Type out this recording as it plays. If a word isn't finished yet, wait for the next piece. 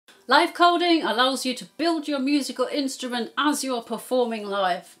Live coding allows you to build your musical instrument as you are performing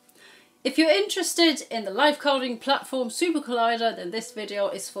live. If you're interested in the live coding platform SuperCollider, then this video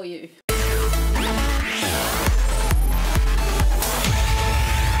is for you.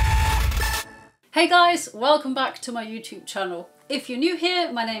 Hey guys, welcome back to my YouTube channel. If you're new here,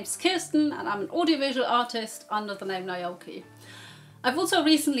 my name's Kirsten and I'm an audiovisual artist under the name Naoki. I've also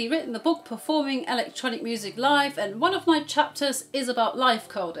recently written the book Performing Electronic Music Live, and one of my chapters is about live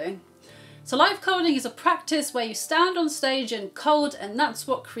coding. So live coding is a practice where you stand on stage and code, and that's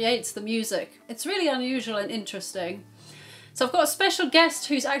what creates the music. It's really unusual and interesting. So I've got a special guest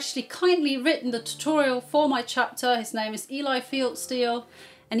who's actually kindly written the tutorial for my chapter. His name is Eli Fieldsteel,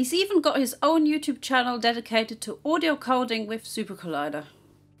 and he's even got his own YouTube channel dedicated to audio coding with SuperCollider.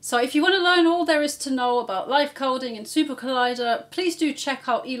 So if you want to learn all there is to know about live coding in SuperCollider, please do check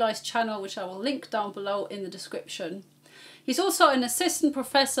out Eli's channel, which I will link down below in the description. He's also an assistant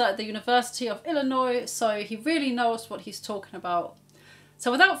professor at the University of Illinois, so he really knows what he's talking about.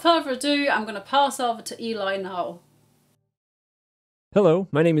 So without further ado, I'm going to pass over to Eli now. Hello,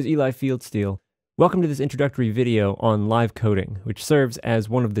 my name is Eli Fieldsteel. Welcome to this introductory video on live coding, which serves as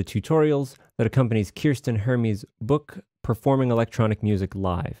one of the tutorials that accompanies Kirsten Hermes' book, Performing Electronic Music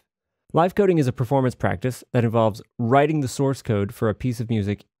Live. Live coding is a performance practice that involves writing the source code for a piece of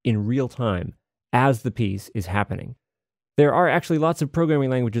music in real time as the piece is happening. There are actually lots of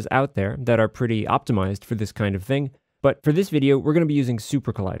programming languages out there that are pretty optimized for this kind of thing, but for this video we're going to be using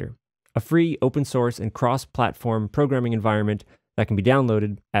SuperCollider, a free open source and cross-platform programming environment that can be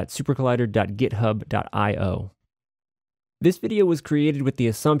downloaded at SuperCollider.GitHub.io. This video was created with the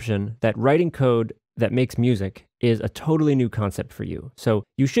assumption that writing code that makes music is a totally new concept for you, so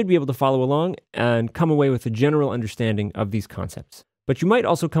you should be able to follow along and come away with a general understanding of these concepts. But you might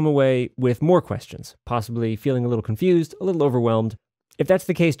also come away with more questions, possibly feeling a little confused, a little overwhelmed. If that's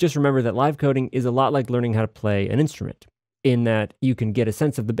the case, just remember that live coding is a lot like learning how to play an instrument, in that you can get a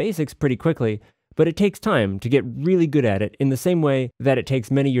sense of the basics pretty quickly, but it takes time to get really good at it in the same way that it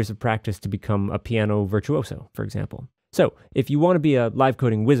takes many years of practice to become a piano virtuoso, for example. So if you want to be a live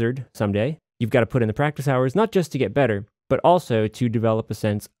coding wizard someday, you've got to put in the practice hours, not just to get better, but also to develop a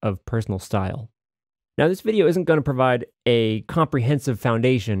sense of personal style. Now, this video isn't going to provide a comprehensive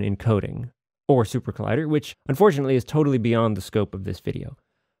foundation in coding or SuperCollider, which unfortunately is totally beyond the scope of this video.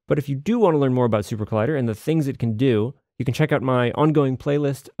 But if you do want to learn more about SuperCollider and the things it can do, you can check out my ongoing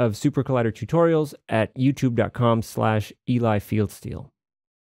playlist of SuperCollider tutorials at youtube.com/Eli Fieldsteel.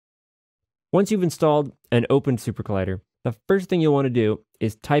 Once you've installed and opened SuperCollider, the first thing you'll want to do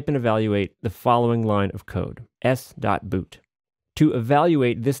is type and evaluate the following line of code, s.boot. To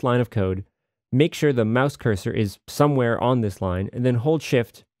evaluate this line of code, make sure the mouse cursor is somewhere on this line and then hold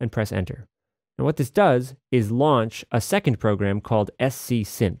Shift and press Enter. And what this does is launch a second program called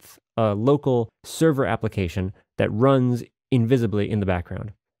SC-Synth, a local server application that runs invisibly in the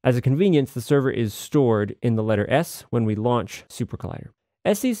background. As a convenience, the server is stored in the letter S when we launch SuperCollider.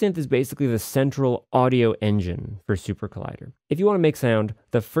 SC-Synth is basically the central audio engine for SuperCollider. If you want to make sound,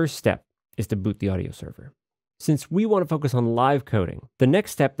 the first step is to boot the audio server. Since we want to focus on live coding, the next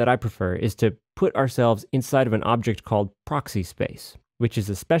step that I prefer is to put ourselves inside of an object called proxy space, which is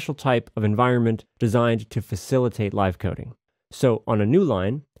a special type of environment designed to facilitate live coding. So on a new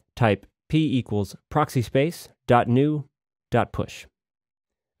line, type p = proxy space .new.push.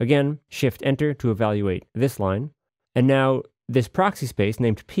 Again, Shift Enter to evaluate this line, and now this proxy space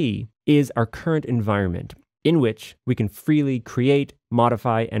named P is our current environment in which we can freely create,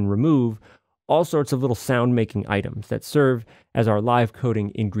 modify, and remove all sorts of little sound-making items that serve as our live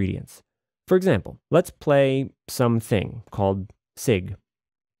coding ingredients. For example, let's play something called SIG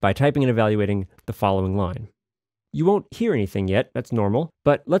by typing and evaluating the following line. You won't hear anything yet, that's normal,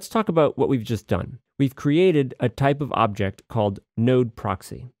 but let's talk about what we've just done. We've created a type of object called node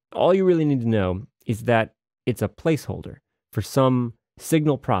proxy. All you really need to know is that it's a placeholder for some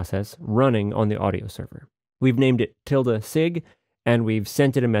signal process running on the audio server. We've named it ~sig, and we've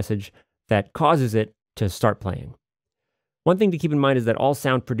sent it a message that causes it to start playing. One thing to keep in mind is that all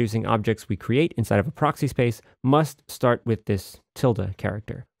sound-producing objects we create inside of a proxy space must start with this tilde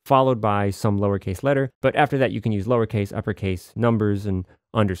character, followed by some lowercase letter, but after that you can use lowercase, uppercase, numbers, and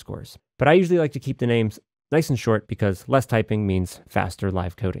underscores. But I usually like to keep the names nice and short because less typing means faster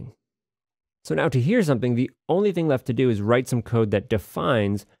live coding. So now to hear something, the only thing left to do is write some code that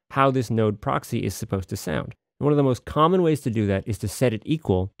defines how this node proxy is supposed to sound. And one of the most common ways to do that is to set it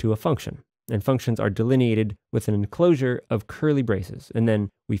equal to a function. And functions are delineated with an enclosure of curly braces. And then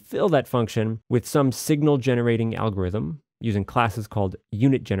we fill that function with some signal generating algorithm using classes called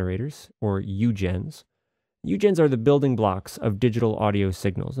unit generators, or UGens. UGens are the building blocks of digital audio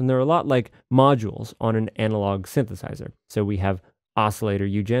signals, and they're a lot like modules on an analog synthesizer. So we have oscillator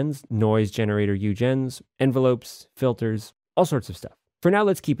UGens, noise generator UGens, envelopes, filters, all sorts of stuff. For now,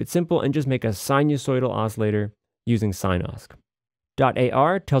 let's keep it simple and just make a sinusoidal oscillator using sineosc.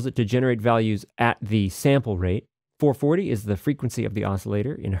 .ar tells it to generate values at the sample rate. 440 is the frequency of the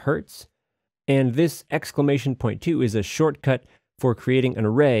oscillator in hertz. And this !2 is a shortcut for creating an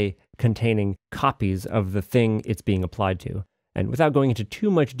array containing copies of the thing it's being applied to. And without going into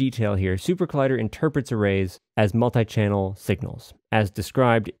too much detail here, SuperCollider interprets arrays as multi-channel signals, as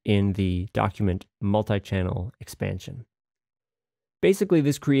described in the document multi-channel expansion. Basically,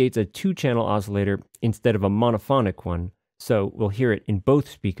 this creates a two-channel oscillator instead of a monophonic one, so we'll hear it in both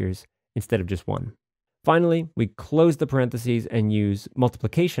speakers instead of just one. Finally, we close the parentheses and use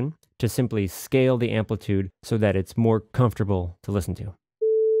multiplication to simply scale the amplitude so that it's more comfortable to listen to.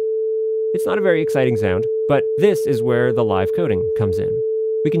 It's not a very exciting sound, but this is where the live coding comes in.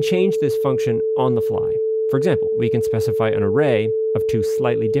 We can change this function on the fly. For example, we can specify an array of two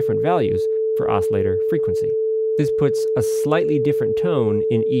slightly different values for oscillator frequency. This puts a slightly different tone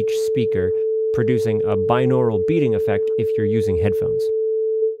in each speaker, producing a binaural beating effect if you're using headphones.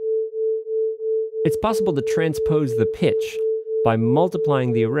 It's possible to transpose the pitch by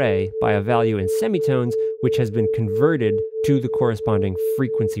multiplying the array by a value in semitones, which has been converted to the corresponding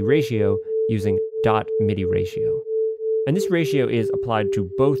frequency ratio using .MIDI ratio. And this ratio is applied to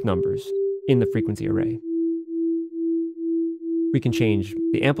both numbers in the frequency array. We can change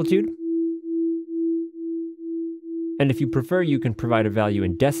the amplitude. And if you prefer, you can provide a value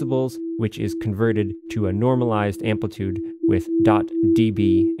in decibels, which is converted to a normalized amplitude with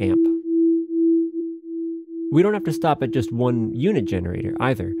 .dB amp. We don't have to stop at just one unit generator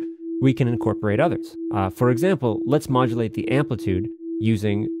either. We can incorporate others. For example, let's modulate the amplitude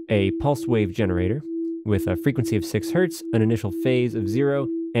using a pulse wave generator with a frequency of 6 Hz, an initial phase of 0,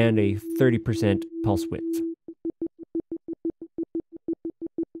 and a 30% pulse width.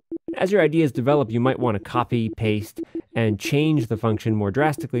 As your ideas develop, you might want to copy, paste, and change the function more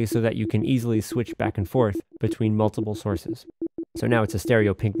drastically so that you can easily switch back and forth between multiple sources. So now it's a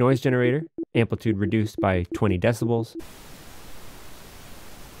stereo pink noise generator, amplitude reduced by 20 decibels.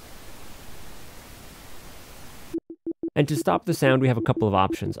 And to stop the sound, we have a couple of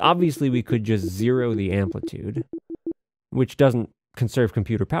options. Obviously, we could just zero the amplitude, which doesn't conserve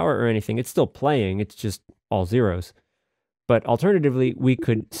computer power or anything. It's still playing, it's just all zeros. But alternatively, we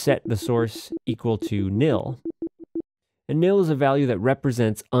could set the source equal to nil. And nil is a value that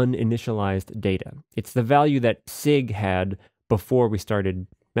represents uninitialized data. It's the value that SIG had before we started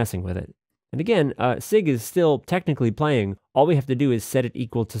messing with it. And again, SIG is still technically playing. All we have to do is set it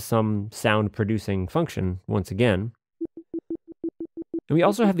equal to some sound-producing function once again. And we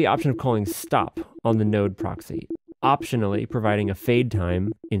also have the option of calling stop on the node proxy, optionally providing a fade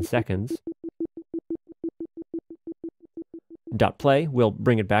time in seconds. .play will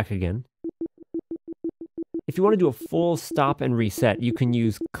bring it back again. If you want to do a full stop and reset, you can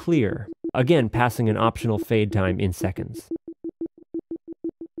use clear, again passing an optional fade time in seconds.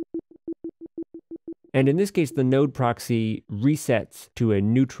 And in this case, the node proxy resets to a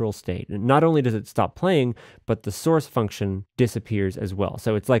neutral state. And not only does it stop playing, but the source function disappears as well.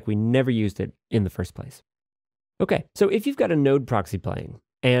 So it's like we never used it in the first place. Okay, so if you've got a node proxy playing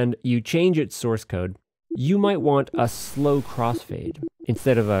and you change its source code, you might want a slow crossfade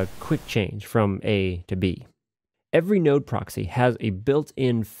instead of a quick change from A to B. Every node proxy has a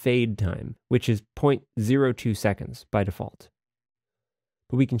built-in fade time, which is 0.02 seconds by default.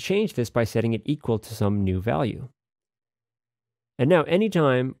 But we can change this by setting it equal to some new value. And now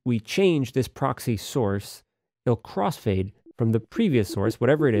anytime we change this proxy source, it'll crossfade from the previous source,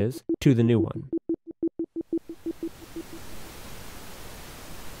 whatever it is, to the new one.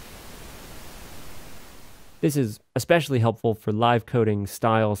 This is especially helpful for live coding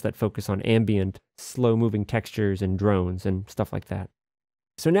styles that focus on ambient, slow-moving textures and drones and stuff like that.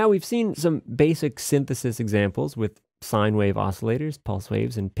 So now we've seen some basic synthesis examples with sine wave oscillators, pulse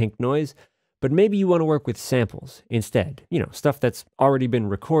waves, and pink noise, but maybe you want to work with samples instead. You know, stuff that's already been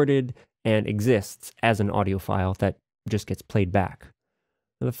recorded and exists as an audio file that just gets played back.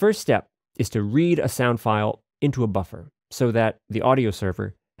 Now, the first step is to read a sound file into a buffer so that the audio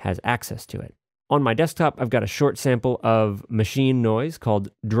server has access to it. On my desktop, I've got a short sample of machine noise called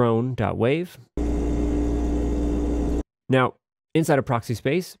drone.wave. Now, inside a proxy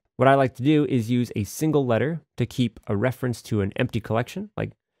space, what I like to do is use a single letter to keep a reference to an empty collection,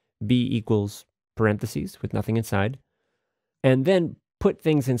 like B equals parentheses with nothing inside, and then put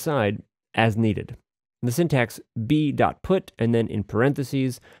things inside as needed. In the syntax, b.put, and then in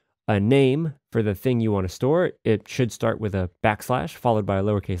parentheses, a name for the thing you want to store. It should start with a backslash followed by a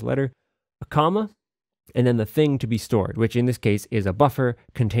lowercase letter, a comma, and then the thing to be stored, which in this case is a buffer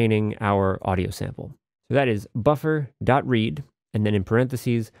containing our audio sample. So that is buffer.read, and then in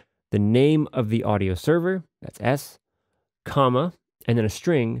parentheses, the name of the audio server, that's S, comma, and then a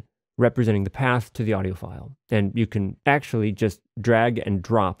string representing the path to the audio file. And you can actually just drag and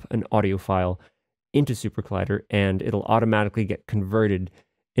drop an audio file into SuperCollider, and it'll automatically get converted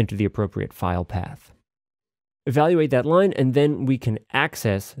into the appropriate file path. Evaluate that line, and then we can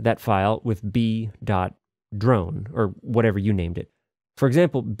access that file with b.drone, or whatever you named it. For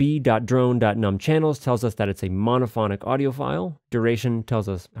example, b.drone.num channels tells us that it's a monophonic audio file. Duration tells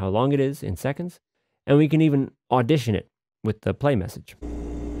us how long it is in seconds. And we can even audition it with the play message.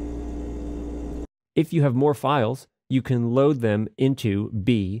 If you have more files, you can load them into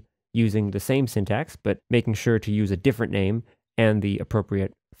B using the same syntax, but making sure to use a different name and the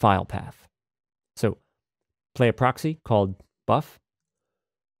appropriate file path. So, play a proxy called buff.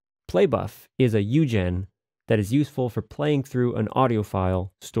 Playbuff is a UGen that is useful for playing through an audio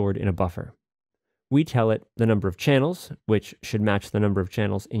file stored in a buffer. We tell it the number of channels, which should match the number of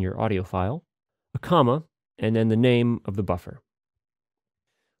channels in your audio file, a comma, and then the name of the buffer.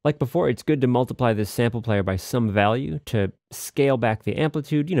 Like before, it's good to multiply this sample player by some value to scale back the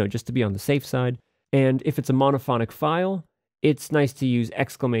amplitude, just to be on the safe side. And if it's a monophonic file, it's nice to use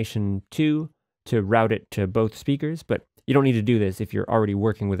 !2 to route it to both speakers, but you don't need to do this if you're already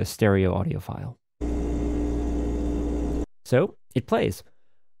working with a stereo audio file. So it plays.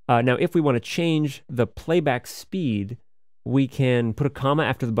 Now, if we want to change the playback speed, we can put a comma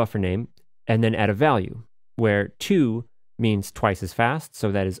after the buffer name and then add a value, where 2 means twice as fast,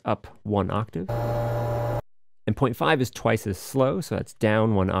 so that is up 1 octave. And 0.5 is twice as slow, so that's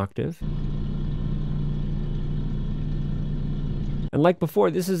down 1 octave. And like before,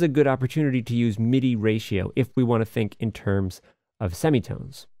 this is a good opportunity to use MIDI ratio if we want to think in terms of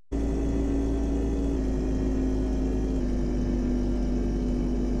semitones.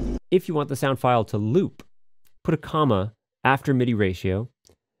 If you want the sound file to loop, put a comma after MIDI ratio,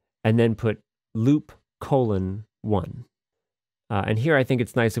 and then put loop:1. And here I think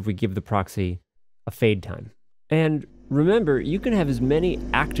it's nice if we give the proxy a fade time. And remember, you can have as many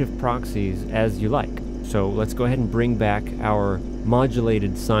active proxies as you like. So let's go ahead and bring back our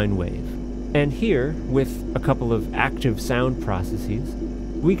modulated sine wave. And here, with a couple of active sound processes,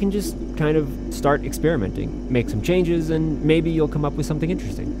 we can just kind of start experimenting, make some changes, and maybe you'll come up with something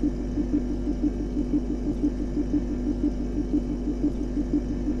interesting.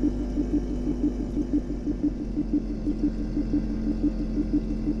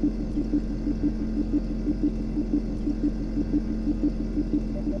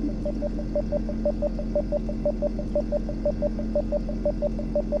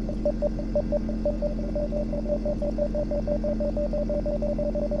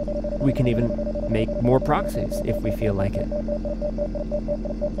 We can even make more proxies if we feel like it.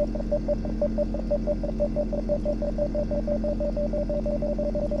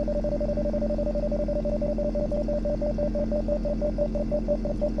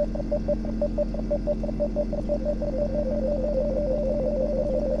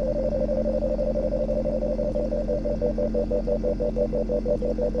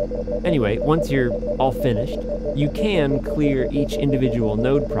 Anyway, once you're all finished, you can clear each individual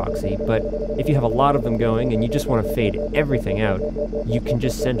node proxy, but if you have a lot of them going and you just want to fade everything out, you can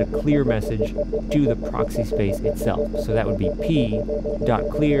just send a clear message to the proxy space itself. So that would be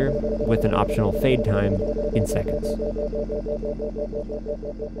p.clear with an optional fade time in seconds.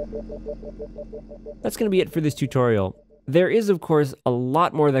 That's going to be it for this tutorial. There is, of course, a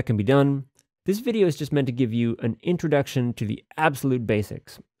lot more that can be done. This video is just meant to give you an introduction to the absolute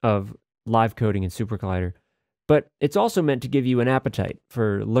basics of live coding in SuperCollider, but it's also meant to give you an appetite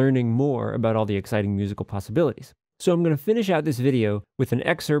for learning more about all the exciting musical possibilities. So I'm going to finish out this video with an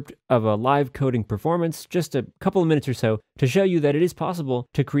excerpt of a live coding performance, just a couple of minutes or so, to show you that it is possible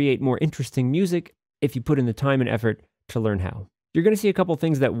to create more interesting music if you put in the time and effort to learn how. You're going to see a couple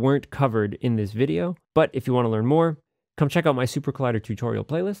things that weren't covered in this video, but if you want to learn more, come check out my SuperCollider tutorial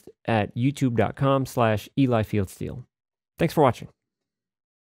playlist at youtube.com/Eli Fieldsteel. Thanks for watching.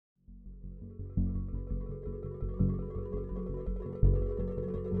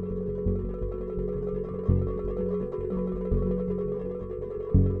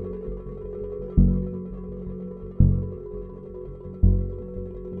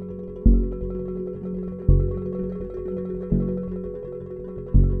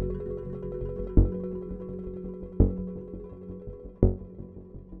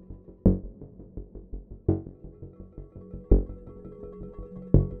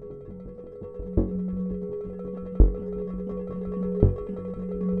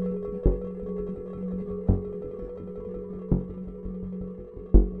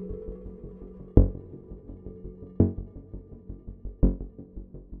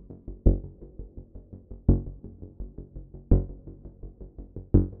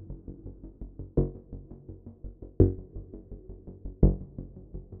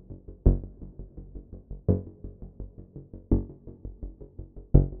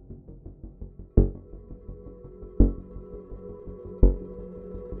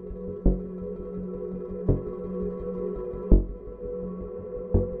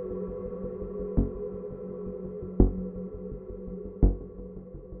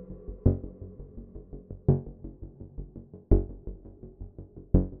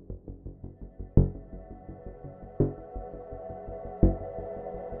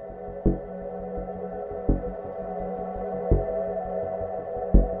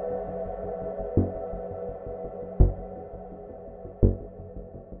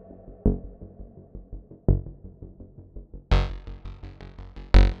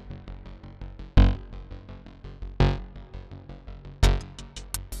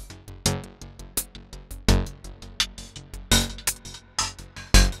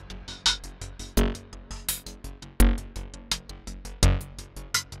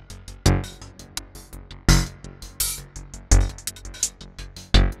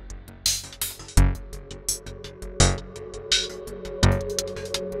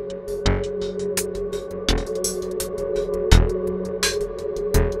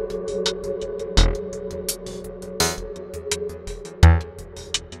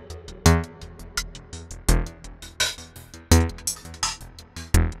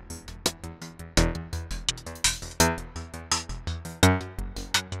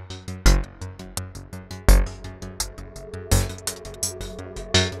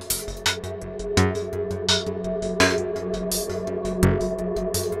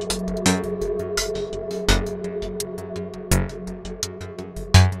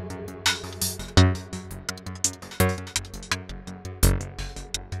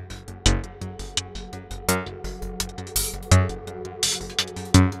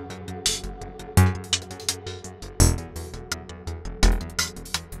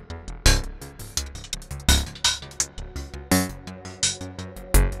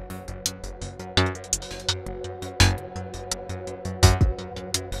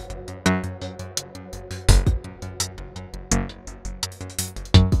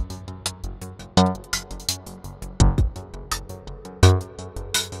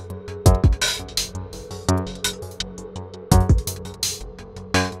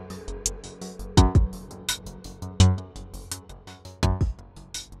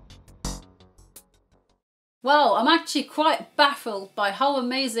 Well, I'm actually quite baffled by how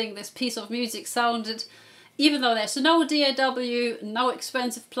amazing this piece of music sounded, even though there's no DAW, no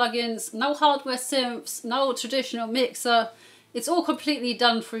expensive plugins, no hardware synths, no traditional mixer. It's all completely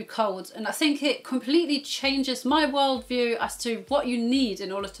done through code, and I think it completely changes my worldview as to what you need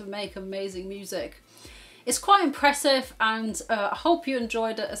in order to make amazing music. It's quite impressive, and I hope you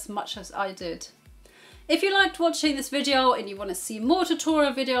enjoyed it as much as I did. If you liked watching this video and you want to see more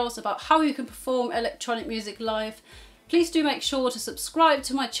tutorial videos about how you can perform electronic music live, please do make sure to subscribe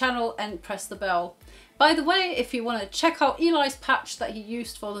to my channel and press the bell. By the way, if you want to check out Eli's patch that he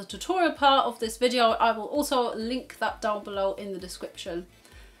used for the tutorial part of this video, I will also link that down below in the description.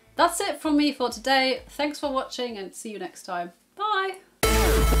 That's it from me for today. Thanks for watching and see you next time. Bye!